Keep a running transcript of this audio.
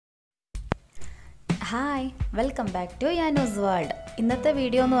Hi welcome back to യാനൂസ് world. ഇന്നത്തെ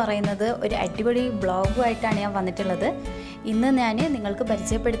video എന്ന് പറയുന്നത് ഒരു അടിപൊളി വ്ളോഗുമായിട്ടാണ് ഞാൻ വന്നിട്ടുള്ളത്. ഇന്ന് ഞാൻ നിങ്ങൾക്ക്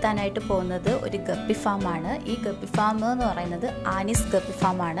പരിചയപ്പെടുത്താനായിട്ട് പോകുന്നത് ഒരു ഗപ്പി ഫാമാണ്. ഈ ഗപ്പി ഫാം എന്ന് പറയുന്നത് ആനിസ് ഗപ്പി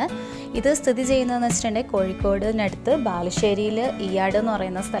ഫാമാണ്. ഇത് സ്ഥിതി ചെയ്യുന്നതെന്ന് വെച്ചിട്ടുണ്ടെങ്കിൽ കോഴിക്കോടിനടുത്ത് ബാലുശ്ശേരിയിൽ ഈയാട് എന്ന്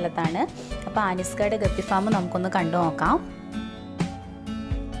പറയുന്ന സ്ഥലത്താണ്. അപ്പോൾ ആനിസ്കയുടെ ഗപ്പി ഫാം നമുക്കൊന്ന് കണ്ടു നോക്കാം.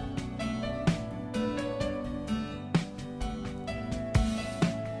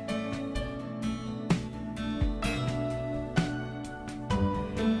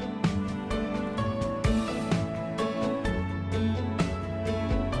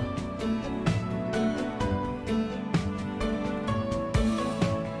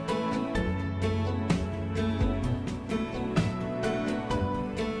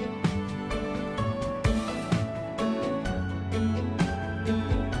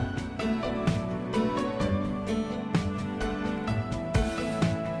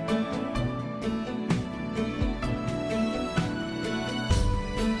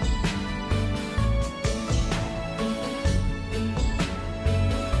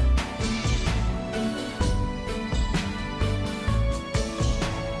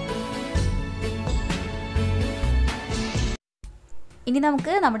 ഇനി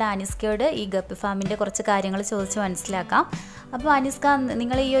നമുക്ക് നമ്മുടെ ആനിസ്കയോട് ഈ ഗപ്പി ഫാമിൻ്റെ കുറച്ച് കാര്യങ്ങൾ ചോദിച്ച് മനസ്സിലാക്കാം. അപ്പോൾ ആനിസ്ക,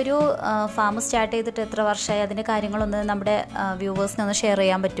 നിങ്ങൾ ഈ ഒരു ഫാം സ്റ്റാർട്ട് ചെയ്തിട്ട് എത്ര വർഷമായി? അതിൻ്റെ കാര്യങ്ങളൊന്ന് നമ്മുടെ വ്യൂവേഴ്സിന് ഒന്ന് ഷെയർ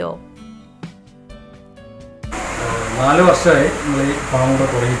ചെയ്യാൻ പറ്റുമോ? 4 വർഷമായി നമ്മൾ ഈ ഫാമൊക്കെ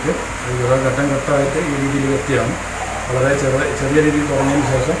തുടങ്ങിയിട്ട് ഘട്ടം ഘട്ടമായിട്ട് ഈ രീതിയിൽ എത്തിയാണ്. വളരെ ചെറിയ രീതിയിൽ തുടങ്ങിയതിന്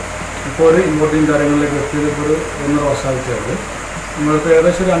ശേഷം ഇപ്പോൾ ഒരു ഇമ്പോർട്ടിങ് കാര്യങ്ങളിലേക്ക് എത്തിയത് ഇപ്പോൾ ഒരു 1.5 വർഷമായിട്ടുള്ളത്. നമ്മൾക്ക്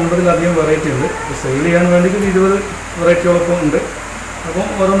ഏകദേശം ഒരു 50-ലധികം വെറൈറ്റി ഉണ്ട്. സെയിൽ ചെയ്യാൻ വേണ്ടിയിട്ട് 20 വെറൈറ്റികളൊപ്പം ഉണ്ട്. അപ്പം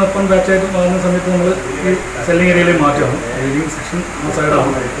ഓരോന്നൊപ്പം ബാച്ചായിട്ട് മാറുന്ന സമയത്ത് നമ്മൾ ഈ സെല്ലിംഗ് ഏരിയയിൽ മാറ്റുകയാണ്. റീഡിങ് സെക്ഷൻ ആ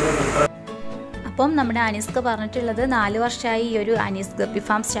സൈഡാണ്. അപ്പം നമ്മുടെ ആനിസ്ക പറഞ്ഞിട്ടുള്ളത് 4 വർഷമായി ഈ ഒരു ആനീസ് ഗപ്പി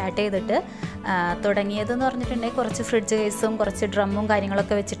ഫാം സ്റ്റാർട്ട് ചെയ്തിട്ട്. തുടങ്ങിയതെന്ന് പറഞ്ഞിട്ടുണ്ടെങ്കിൽ കുറച്ച് ഫ്രിഡ്ജ് കേസും കുറച്ച് ഡ്രമ്മും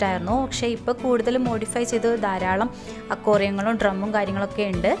കാര്യങ്ങളൊക്കെ വെച്ചിട്ടായിരുന്നു. പക്ഷേ ഇപ്പോൾ കൂടുതൽ മോഡിഫൈ ചെയ്ത് ധാരാളം അക്വേറിയങ്ങളും ഡ്രമ്മും കാര്യങ്ങളൊക്കെ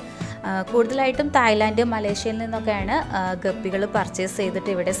ഉണ്ട്. കൂടുതലായിട്ടും തായ്ലാൻഡ്, മലേഷ്യയിൽ നിന്നൊക്കെയാണ് ഗപ്പികൾ പർച്ചേസ് ചെയ്തിട്ട്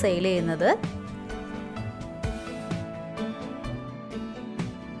ഇവിടെ സെയിൽ ചെയ്യുന്നത്.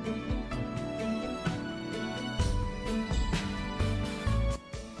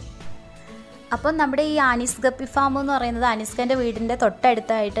 അപ്പം നമ്മുടെ ഈ ആനീസ് ഗപ്പി ഫാം എന്ന് പറയുന്നത് ആനിസ്കൻ്റെ വീടിൻ്റെ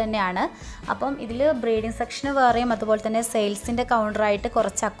തൊട്ടടുത്തായിട്ട് തന്നെയാണ്. അപ്പം ഇതിൽ ബ്രീഡിംഗ് സെക്ഷന് വേറെയും അതുപോലെ തന്നെ സെയിൽസിൻ്റെ കൗണ്ടറായിട്ട്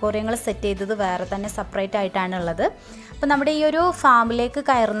കുറച്ച് അക്വേറിയങ്ങൾ സെറ്റ് ചെയ്തത് വേറെ തന്നെ സെപ്പറേറ്റ് ആയിട്ടാണ് ഉള്ളത്. അപ്പം നമ്മുടെ ഈ ഒരു ഫാമിലേക്ക്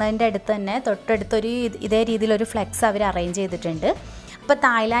കയറുന്നതിൻ്റെ അടുത്ത് തന്നെ തൊട്ടടുത്തൊരു ഇതേ രീതിയിലൊരു ഫ്ലെക്സ് അവർ അറേഞ്ച് ചെയ്തിട്ടുണ്ട്. അപ്പോൾ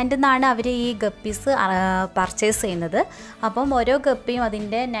തായ്ലാൻഡിൽ നിന്നാണ് അവർ ഈ ഗപ്പീസ് പർച്ചേസ് ചെയ്യുന്നത്. അപ്പം ഓരോ ഗപ്പിയും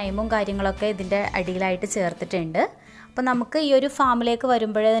അതിൻ്റെ നെയിമും കാര്യങ്ങളൊക്കെ ഇതിൻ്റെ അടിയിലായിട്ട് ചേർത്തിട്ടുണ്ട്. അപ്പോൾ നമുക്ക് ഈ ഒരു ഫാമിലേക്ക്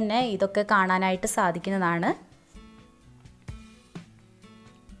വരുമ്പോഴേ തന്നെ ഇതൊക്കെ കാണാനായിട്ട് സാധിക്കുന്നതാണ്.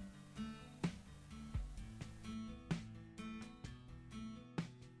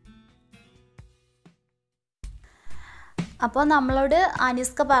 അപ്പോൾ നമ്മളോട്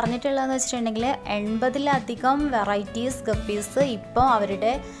ആനിസ്ക പറഞ്ഞിട്ടുള്ളതെന്ന് വെച്ചിട്ടുണ്ടെങ്കിൽ 80-ലധികം വെറൈറ്റീസ് ഗപ്പീസ് ഇപ്പോൾ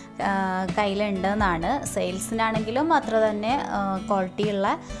അവരുടെ കയ്യിലുണ്ടെന്നാണ്. സെയിൽസിനാണെങ്കിലും അത്ര തന്നെ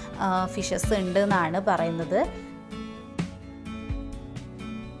ക്വാളിറ്റിയുള്ള ഫിഷസ് ഉണ്ട് എന്നാണ് പറയുന്നത്.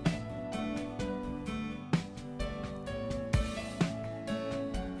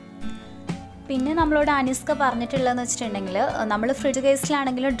 പിന്നെ നമ്മളോട് ആനിസ്ക പറഞ്ഞിട്ടുള്ളതെന്ന് വെച്ചിട്ടുണ്ടെങ്കിൽ നമ്മൾ ഫ്രിഡ്ജ്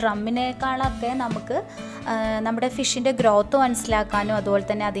കേസിലാണെങ്കിലും ഡ്രമ്മിനേക്കാളൊക്കെ നമുക്ക് നമ്മുടെ ഫിഷിൻ്റെ ഗ്രോത്ത് മനസ്സിലാക്കാനും അതുപോലെ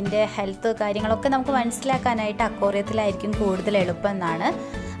തന്നെ അതിൻ്റെ ഹെൽത്ത് കാര്യങ്ങളൊക്കെ നമുക്ക് മനസ്സിലാക്കാനായിട്ട് അക്വേറിയത്തിലായിരിക്കും കൂടുതൽ എളുപ്പം എന്നാണ്.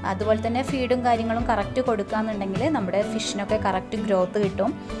 അതുപോലെ തന്നെ ഫീഡും കാര്യങ്ങളും കറക്റ്റ് കൊടുക്കുകയെന്നുണ്ടെങ്കിൽ നമ്മുടെ ഫിഷിനൊക്കെ കറക്റ്റ് ഗ്രോത്ത്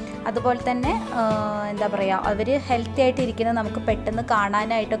കിട്ടും. അതുപോലെ തന്നെ എന്താ പറയുക, അവർ ഹെൽത്തി ആയിട്ട് ഇരിക്കുന്നത് നമുക്ക് പെട്ടെന്ന്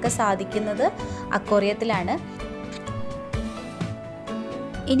കാണാനായിട്ടൊക്കെ സാധിക്കുന്നത് അക്വേറിയത്തിലാണ്.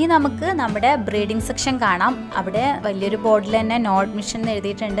 ഇനി നമുക്ക് നമ്മുടെ ബ്രീഡിംഗ് സെക്ഷൻ കാണാം. അവിടെ വലിയൊരു ബോർഡിൽ തന്നെ നോ അഡ്മിഷൻ എന്ന്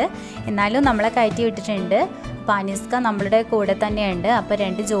എഴുതിയിട്ടുണ്ട്. എന്നാലും നമ്മളെ കയറ്റി വിട്ടിട്ടുണ്ട്. അപ്പോൾ ആനിസ്ക നമ്മളുടെ കൂടെ തന്നെയുണ്ട്. അപ്പോൾ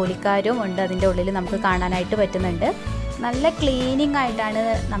 2 ജോലിക്കാരും ഉണ്ട് അതിൻ്റെ ഉള്ളിൽ നമുക്ക് കാണാനായിട്ട് പറ്റുന്നുണ്ട്. നല്ല ക്ലീനിങ് ആയിട്ടാണ്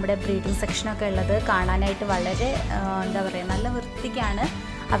നമ്മുടെ ബ്രീഡിംഗ് സെക്ഷനൊക്കെ ഉള്ളത്. കാണാനായിട്ട് വളരെ എന്താ പറയുക, നല്ല വൃത്തിക്കാണ്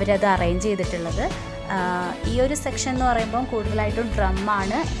അവരത് അറേഞ്ച് ചെയ്തിട്ടുള്ളത്. ഈ ഒരു സെക്ഷൻ എന്ന് പറയുമ്പോൾ കൂടുതലായിട്ടും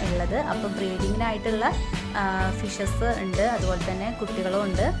ഡ്രമ്മാണ് ഉള്ളത്. അപ്പോൾ ബ്രീഡിങ്ങിനായിട്ടുള്ള ഫിഷസ് ഉണ്ട്, അതുപോലെ തന്നെ കുട്ടികളും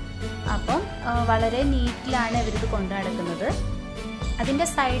ഉണ്ട്. അപ്പം വളരെ നീറ്റിലാണ് ഇവരിത് കൊണ്ടു നടക്കുന്നത്. അതിൻ്റെ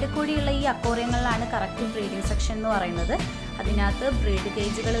സൈഡിൽ കൂടിയുള്ള ഈ അക്വേറിയങ്ങളിലാണ് കറക്റ്റ് ബ്രീഡിംഗ് സെക്ഷൻ എന്ന് പറയുന്നത്. അതിനകത്ത് ബ്രീഡ്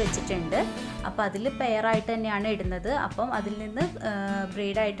കേജുകൾ വെച്ചിട്ടുണ്ട്. അപ്പോൾ അതിൽ പെയറായിട്ട് തന്നെയാണ് ഇടുന്നത്. അപ്പം അതിൽ നിന്ന്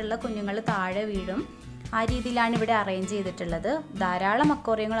ബ്രീഡായിട്ടുള്ള കുഞ്ഞുങ്ങൾ താഴെ വീഴും. ആ രീതിയിലാണ് ഇവിടെ അറേഞ്ച് ചെയ്തിട്ടുള്ളത്. ധാരാളം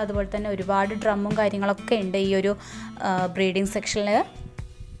അക്വേറിയങ്ങൾ അതുപോലെ തന്നെ ഒരുപാട് ഡ്രമ്മും കാര്യങ്ങളൊക്കെ ഉണ്ട് ഈ ഒരു ബ്രീഡിംഗ് സെക്ഷനിൽ.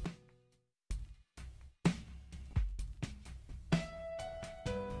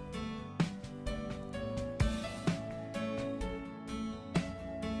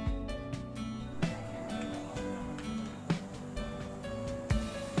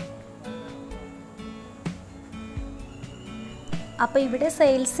 അപ്പോൾ ഇവിടെ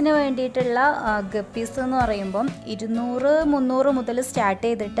സെയിൽസിന് വേണ്ടിയിട്ടുള്ള ഗപ്പീസ് എന്ന് പറയുമ്പം 200-300 മുതൽ സ്റ്റാർട്ട്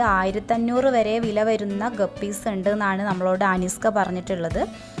ചെയ്തിട്ട് 1500 വരെ വില വരുന്ന ഗപ്പീസ് ഉണ്ട് എന്നാണ് നമ്മളോട് ആനിസ്ക പറഞ്ഞിട്ടുള്ളത്.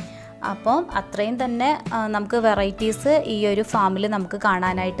 അപ്പോൾ അത്രയും തന്നെ നമുക്ക് വെറൈറ്റീസ് ഈ ഒരു ഫാമിൽ നമുക്ക്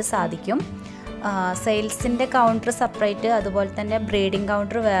കാണാനായിട്ട് സാധിക്കും. സെയിൽസിൻ്റെ കൗണ്ടർ സെപ്പറേറ്റ്, അതുപോലെ തന്നെ ബ്രീഡിംഗ്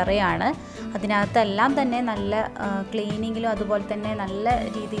കൗണ്ടർ വേറെയാണ്. അതിനകത്തെല്ലാം തന്നെ നല്ല ക്ലീനിങ്ങിലും അതുപോലെ തന്നെ നല്ല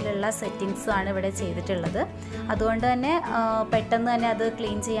രീതിയിലുള്ള സെറ്റിങ്സുമാണ് ഇവിടെ ചെയ്തിട്ടുള്ളത്. അതുകൊണ്ട് തന്നെ പെട്ടെന്ന് തന്നെ അത്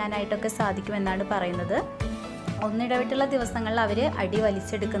ക്ലീൻ ചെയ്യാനായിട്ടൊക്കെ സാധിക്കുമെന്നാണ് പറയുന്നത്. ഒന്നിടവിട്ടുള്ള ദിവസങ്ങളിൽ അവർ അടി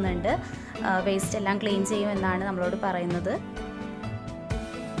വലിച്ചെടുക്കുന്നുണ്ട്, വേസ്റ്റ് എല്ലാം ക്ലീൻ ചെയ്യുമെന്നാണ് നമ്മളോട് പറയുന്നത്.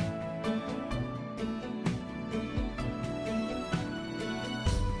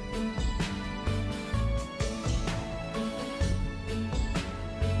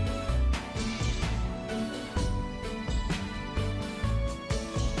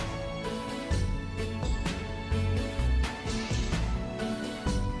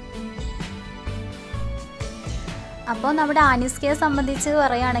 അപ്പോൾ നമ്മുടെ ആനിസ്കയെ സംബന്ധിച്ച്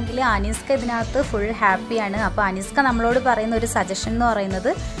പറയുകയാണെങ്കിൽ ആനിസ്ക ഇതിനകത്ത് ഫുൾ ഹാപ്പിയാണ്. അപ്പോൾ ആനിസ്ക നമ്മളോട് പറയുന്ന ഒരു സജഷൻ എന്ന് പറയുന്നത്,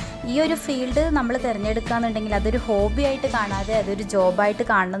 ഈ ഒരു ഫീൽഡ് നമ്മൾ തിരഞ്ഞെടുക്കുക എന്നുണ്ടെങ്കിൽ അതൊരു ഹോബി ആയിട്ട് കാണാതെ അതൊരു ജോബായിട്ട്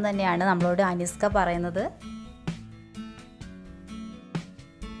കാണണം തന്നെയാണ് നമ്മളോട് ആനിസ്ക പറയുന്നത്.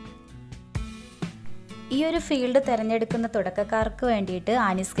 ഈ ഒരു ഫീൽഡ് തിരഞ്ഞെടുക്കുന്ന തുടക്കക്കാർക്ക് വേണ്ടിയിട്ട്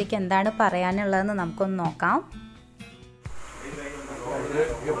ആനിസ്കയ്ക്ക് എന്താണ് പറയാനുള്ളതെന്ന് നമുക്കൊന്ന് നോക്കാം.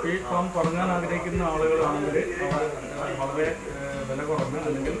 ഗപ്പി ഫാം തുടങ്ങാൻ ആഗ്രഹിക്കുന്ന ആളുകളാണെങ്കിൽ വളരെ വില കുറഞ്ഞ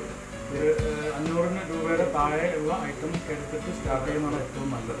അല്ലെങ്കിൽ ഒരു 500 രൂപയുടെ താഴെയുള്ള ഐറ്റംസ് എടുത്തിട്ട് സ്റ്റാർട്ട് ചെയ്യുന്നതാണ് ഏറ്റവും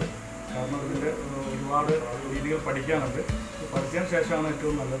നല്ലത്. കാരണം ഇതിൻ്റെ ഒരുപാട് രീതികൾ പഠിക്കാനുണ്ട്. പഠിച്ചതിന് ശേഷമാണ്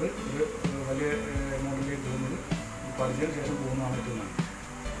ഏറ്റവും നല്ലത്. ഒരു വലിയ എമൗണ്ടിലേക്ക് പോകുന്നത് പഠിച്ചതിന് ശേഷം പോകുന്നതാണ് ഏറ്റവും നല്ലത്.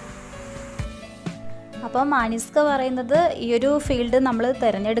 അപ്പം ആനിസ്ക പറയുന്നത് ഈ ഒരു ഫീൽഡ് നമ്മൾ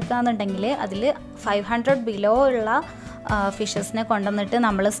തിരഞ്ഞെടുക്കുക എന്നുണ്ടെങ്കിൽ അതിൽ 500 ബിലോ ഉള്ള ഫിഷസിനെ കൊണ്ടുവന്നിട്ട്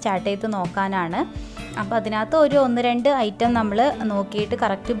നമ്മൾ സ്റ്റാർട്ട് ചെയ്ത് നോക്കാനാണ്. അപ്പോൾ അതിനകത്ത് ഒരു 1-2 ഐറ്റം നമ്മൾ നോക്കിയിട്ട്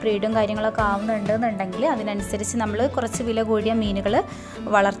കറക്റ്റ് ബ്രീഡും കാര്യങ്ങളൊക്കെ ആവുന്നുണ്ടെന്നുണ്ടെങ്കിൽ അതിനനുസരിച്ച് നമ്മൾ കുറച്ച് വില കൂടിയ മീനുകൾ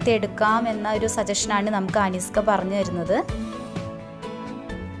വളർത്തിയെടുക്കാം എന്ന ഒരു സജഷനാണ് നമുക്ക് ആനിസ്ക പറഞ്ഞു തരുന്നത്.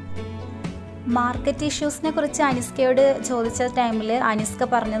 മാർക്കറ്റ് ഇഷ്യൂസിനെ കുറിച്ച് ആനിസ്കയോട് ചോദിച്ച ടൈമിൽ ആനിസ്ക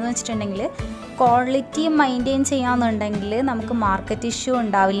പറഞ്ഞതെന്ന് വെച്ചിട്ടുണ്ടെങ്കിൽ ക്വാളിറ്റി മെയിൻറ്റെയിൻ ചെയ്യാമെന്നുണ്ടെങ്കിൽ നമുക്ക് മാർക്കറ്റ് ഇഷ്യൂ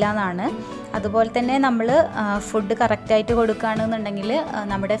ഉണ്ടാവില്ല എന്നാണ്. അതുപോലെ തന്നെ നമ്മൾ ഫുഡ് കറക്റ്റായിട്ട് കൊടുക്കുകയാണെന്നുണ്ടെങ്കിൽ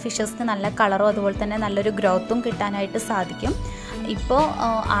നമ്മുടെ ഫിഷസിന് നല്ല കളറും അതുപോലെ തന്നെ നല്ലൊരു ഗ്രോത്തും കിട്ടാനായിട്ട് സാധിക്കും. ഇപ്പോൾ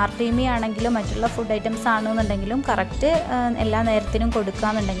ആർട്ടിമി ആണെങ്കിലും മറ്റുള്ള ഫുഡ് ഐറ്റംസ് ആണെന്നുണ്ടെങ്കിലും കറക്റ്റ് എല്ലാ നേരത്തിനും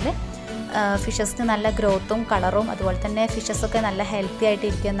കൊടുക്കുകയെന്നുണ്ടെങ്കിൽ ഫിഷസിന് നല്ല ഗ്രോത്തും കളറും അതുപോലെ തന്നെ ഫിഷസൊക്കെ നല്ല ഹെൽത്തി ആയിട്ട്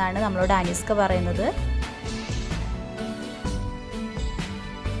ഇരിക്കുമെന്നാണ് നമ്മളോട് ആനിസ്ക പറയുന്നത്.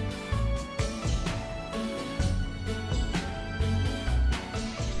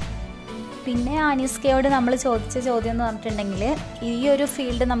 പിന്നെ ആനിസ്കയോട് നമ്മൾ ചോദിച്ച ചോദ്യം എന്ന് പറഞ്ഞിട്ടുണ്ടെങ്കിൽ ഈ ഒരു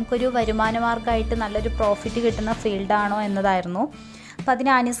ഫീൽഡ് നമുക്കൊരു വരുമാന മാർഗ്ഗമായിട്ട് നല്ലൊരു പ്രോഫിറ്റ് കിട്ടുന്ന ഫീൽഡാണോ എന്നതായിരുന്നു. അപ്പോൾ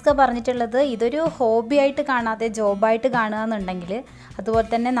അതിന് ആനിസ്ക പറഞ്ഞിട്ടുള്ളത് ഇതൊരു ഹോബി ആയിട്ട് കാണാതെ ജോബായിട്ട് കാണുക എന്നുണ്ടെങ്കിൽ അതുപോലെ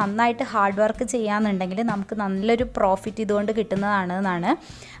തന്നെ നന്നായിട്ട് ഹാർഡ് വർക്ക് ചെയ്യാന്നുണ്ടെങ്കിൽ നമുക്ക് നല്ലൊരു പ്രോഫിറ്റ് ഇതുകൊണ്ട് കിട്ടുന്നതാണ് എന്നാണ്.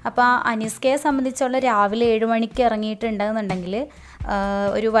 അപ്പോൾ ആനിസ്കയെ സംബന്ധിച്ചുള്ള രാവിലെ 7 മണിക്ക് ഇറങ്ങിയിട്ടുണ്ടെന്നുണ്ടെങ്കിൽ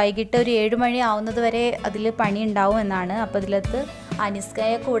ഒരു വൈകിട്ട് ഒരു 7 മണി ആവുന്നത് വരെ അതിൽ പണി ഉണ്ടാവും എന്നാണ്. അപ്പോൾ ഇതിലത്ത്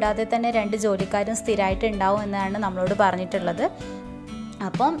ആനിസ്കയെ കൂടാതെ തന്നെ 2 ജോലിക്കാരും സ്ഥിരമായിട്ട് ഉണ്ടാവും എന്നാണ് നമ്മളോട് പറഞ്ഞിട്ടുള്ളത്.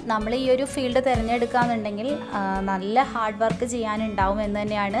 അപ്പം നമ്മൾ ഈ ഒരു ഫീൽഡ് തിരഞ്ഞെടുക്കുകയെന്നുണ്ടെങ്കിൽ നല്ല ഹാർഡ് വർക്ക് ചെയ്യാനുണ്ടാവും എന്ന്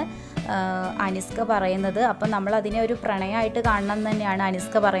തന്നെയാണ് ആനിസ്ക പറയുന്നത്. അപ്പം നമ്മളതിനെ ഒരു പ്രണയമായിട്ട് കാണണം എന്ന് തന്നെയാണ്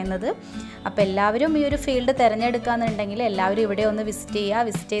ആനിസ്ക പറയുന്നത്. അപ്പോൾ എല്ലാവരും ഈ ഒരു ഫീൽഡ് തിരഞ്ഞെടുക്കുകയെന്നുണ്ടെങ്കിൽ എല്ലാവരും ഇവിടെ ഒന്ന് വിസിറ്റ് ചെയ്യുക.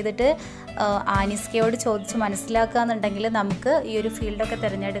 വിസിറ്റ് ചെയ്തിട്ട് ആനിസ്കയോട് ചോദിച്ച് മനസ്സിലാക്കുക എന്നുണ്ടെങ്കിൽ നമുക്ക് ഈ ഒരു ഫീൽഡൊക്കെ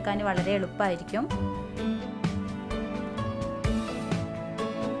തിരഞ്ഞെടുക്കാൻ വളരെ എളുപ്പമായിരിക്കും.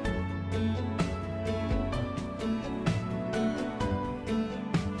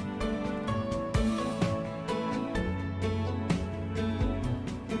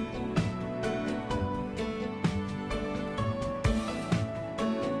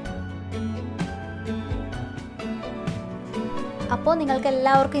 അപ്പോൾ നിങ്ങൾക്ക്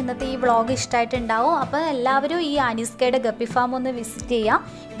എല്ലാവർക്കും ഇന്നത്തെ ഈ വ്ളോഗ് ഇഷ്ടമായിട്ടുണ്ടാവും. അപ്പോൾ എല്ലാവരും ഈ ആനിസ്കയുടെ ഗപ്പി ഫാം ഒന്ന് വിസിറ്റ് ചെയ്യാം.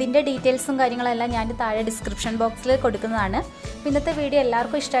 ഇതിൻ്റെ ഡീറ്റെയിൽസും കാര്യങ്ങളെല്ലാം ഞാൻ താഴെ ഡിസ്ക്രിപ്ഷൻ ബോക്സിൽ കൊടുക്കുന്നതാണ്. ഇന്നത്തെ വീഡിയോ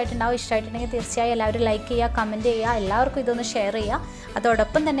എല്ലാവർക്കും ഇഷ്ടമായിട്ടുണ്ടെങ്കിൽ തീർച്ചയായും എല്ലാവരും ലൈക്ക് ചെയ്യുക, കമൻറ്റ് ചെയ്യുക, എല്ലാവർക്കും ഇതൊന്ന് ഷെയർ ചെയ്യുക.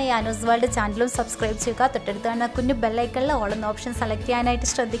 അതോടൊപ്പം തന്നെ ഈ ആനൂസ് വേൾഡ് ചാനലും സബ്സ്ക്രൈബ് ചെയ്യുക. തൊട്ടടുത്ത് കാണുന്ന കുഞ്ഞു ബെല്ലൈക്കണിൽ ഓൾ എന്ന ഓപ്ഷൻ സെലക്ട് ചെയ്യാനായിട്ട്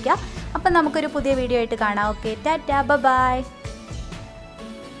ശ്രദ്ധിക്കുക. അപ്പം നമുക്കൊരു പുതിയ വീഡിയോ ആയിട്ട് കാണാം. Okay, Tata, by.